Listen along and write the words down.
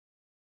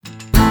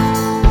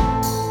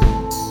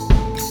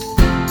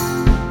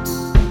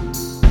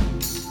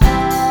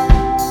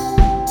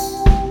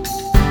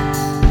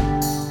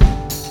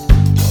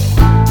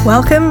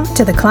Welcome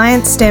to the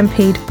Client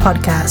Stampede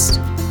podcast.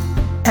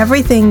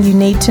 Everything you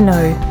need to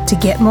know to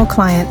get more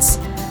clients,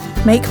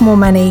 make more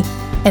money,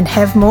 and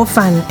have more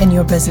fun in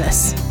your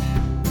business.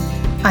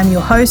 I'm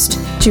your host,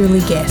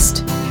 Julie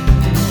Guest.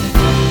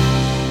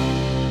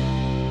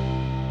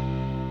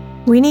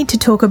 We need to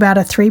talk about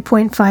a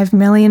 $3.5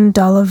 million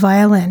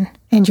violin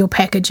and your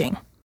packaging.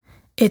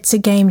 It's a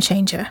game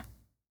changer.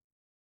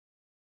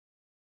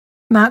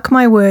 Mark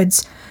my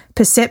words,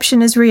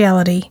 perception is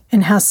reality,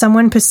 and how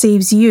someone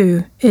perceives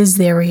you is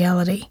their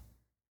reality.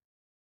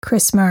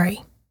 Chris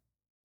Murray.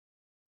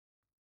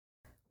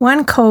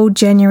 One cold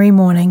January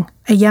morning,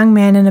 a young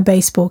man in a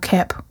baseball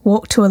cap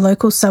walked to a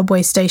local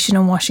subway station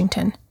in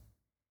Washington.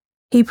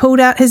 He pulled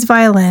out his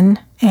violin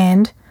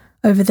and,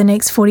 over the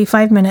next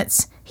 45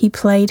 minutes, he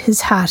played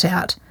his heart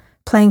out,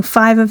 playing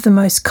 5 of the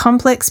most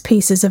complex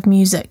pieces of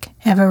music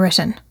ever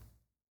written.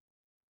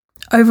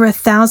 Over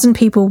 1,000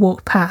 people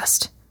walked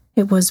past.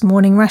 It was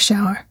morning rush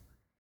hour.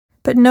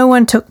 But no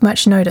one took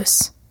much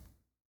notice.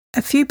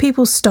 A few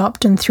people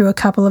stopped and threw a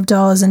couple of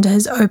dollars into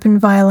his open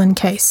violin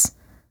case.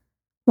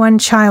 One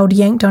child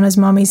yanked on his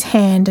mommy's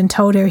hand and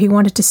told her he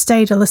wanted to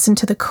stay to listen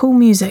to the cool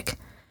music,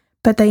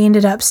 but they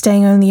ended up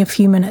staying only a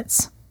few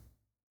minutes.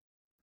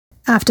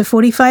 After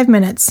 45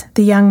 minutes,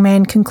 the young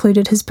man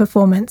concluded his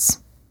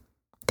performance.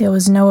 There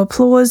was no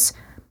applause,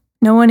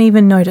 no one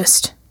even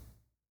noticed.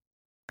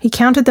 He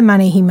counted the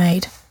money he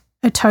made,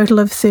 a total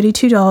of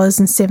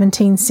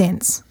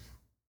 $32.17.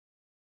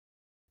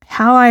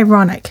 How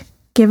ironic,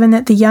 given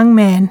that the young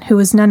man, who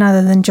was none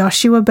other than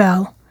Joshua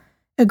Bell,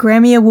 a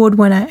Grammy Award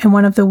winner and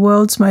one of the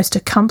world's most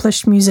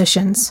accomplished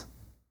musicians.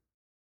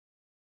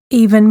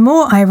 Even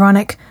more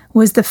ironic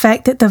was the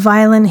fact that the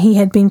violin he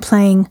had been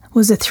playing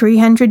was a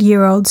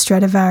 300-year-old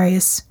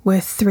Stradivarius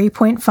worth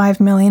 $3.5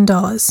 million.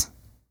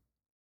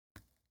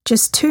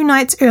 Just 2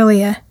 nights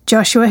earlier,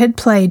 Joshua had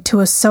played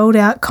to a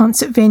sold-out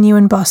concert venue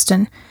in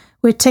Boston,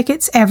 where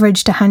tickets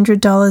averaged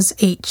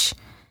 $100 each,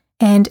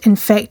 and, in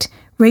fact,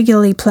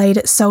 regularly played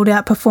at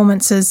sold-out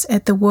performances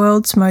at the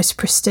world's most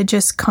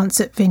prestigious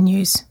concert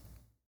venues.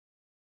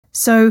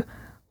 So,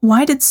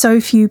 why did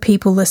so few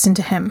people listen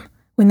to him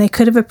when they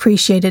could have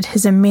appreciated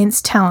his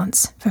immense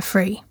talents for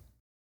free?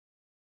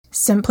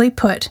 Simply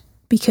put,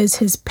 because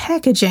his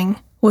packaging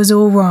was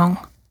all wrong.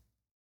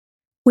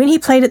 When he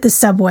played at the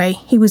subway,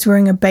 he was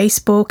wearing a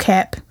baseball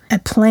cap, a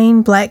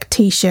plain black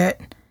t-shirt,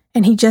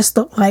 and he just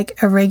looked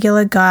like a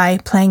regular guy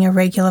playing a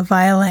regular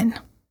violin.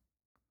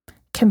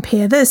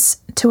 Compare this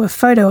to a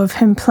photo of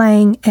him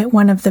playing at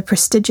one of the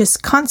prestigious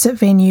concert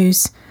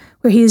venues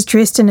where he is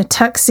dressed in a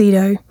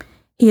tuxedo.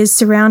 He is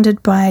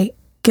surrounded by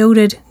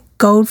gilded,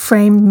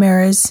 gold-framed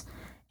mirrors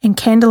and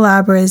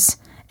candelabras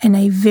in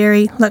a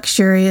very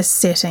luxurious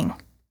setting.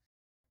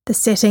 The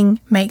setting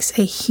makes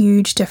a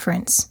huge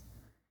difference.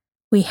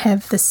 We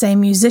have the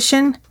same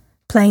musician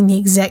playing the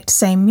exact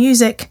same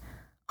music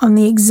on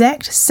the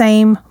exact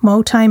same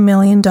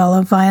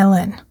multi-million-dollar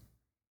violin.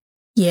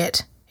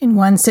 Yet, in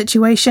one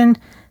situation,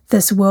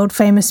 this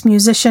world-famous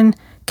musician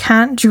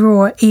can't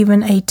draw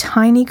even a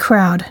tiny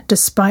crowd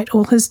despite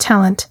all his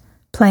talent,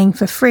 playing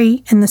for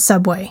free in the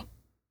subway.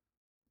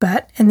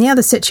 But in the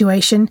other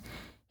situation,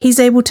 he's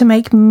able to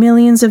make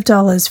millions of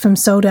dollars from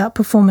sold-out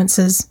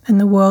performances in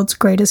the world's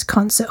greatest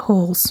concert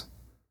halls.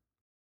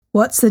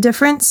 What's the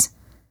difference?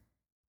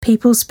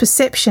 People's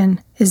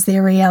perception is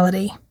their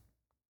reality.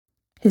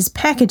 His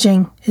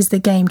packaging is the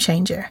game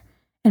changer,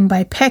 and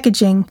by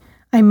packaging,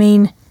 I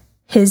mean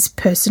his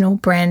personal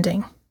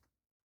branding.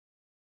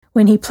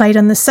 When he played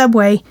on the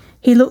subway,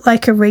 he looked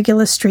like a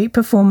regular street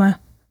performer,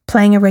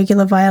 playing a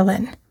regular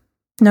violin.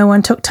 No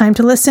one took time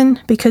to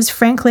listen because,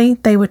 frankly,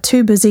 they were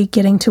too busy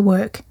getting to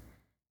work.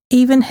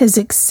 Even his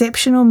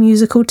exceptional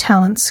musical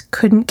talents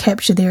couldn't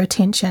capture their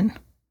attention.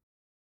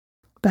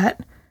 But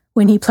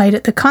when he played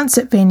at the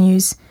concert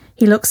venues,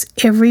 he looks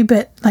every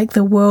bit like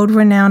the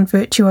world-renowned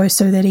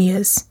virtuoso that he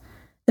is.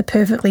 The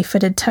perfectly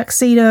fitted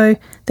tuxedo,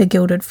 the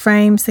gilded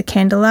frames, the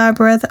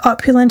candelabra, the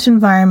opulent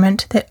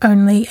environment that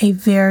only a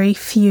very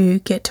few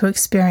get to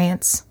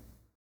experience.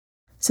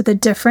 So the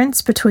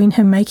difference between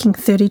him making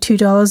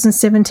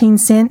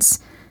 $32.17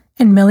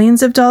 and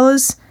millions of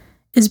dollars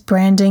is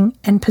branding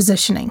and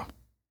positioning.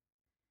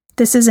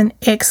 This is an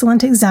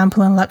excellent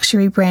example in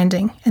luxury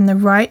branding and the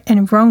right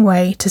and wrong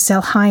way to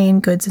sell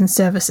high-end goods and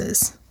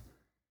services.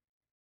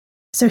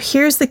 So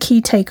here's the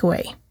key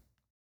takeaway.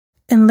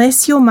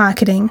 Unless your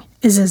marketing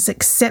is as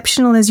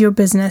exceptional as your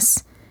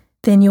business,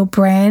 then your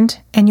brand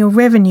and your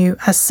revenue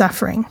are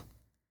suffering.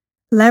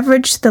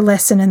 Leverage the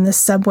lesson in this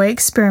subway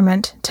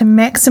experiment to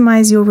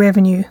maximize your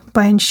revenue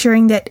by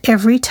ensuring that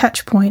every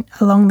touch point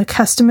along the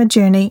customer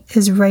journey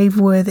is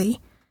rave-worthy,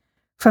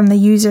 from the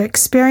user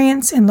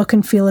experience and look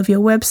and feel of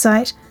your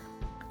website,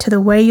 to the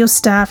way your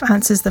staff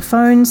answers the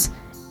phones,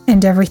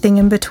 and everything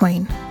in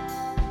between.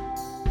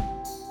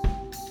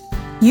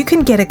 You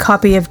can get a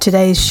copy of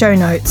today's show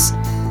notes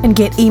and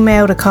get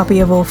emailed a copy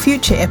of all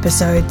future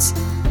episodes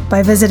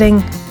by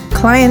visiting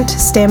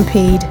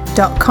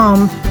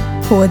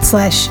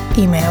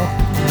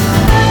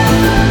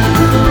clientstampede.com/email.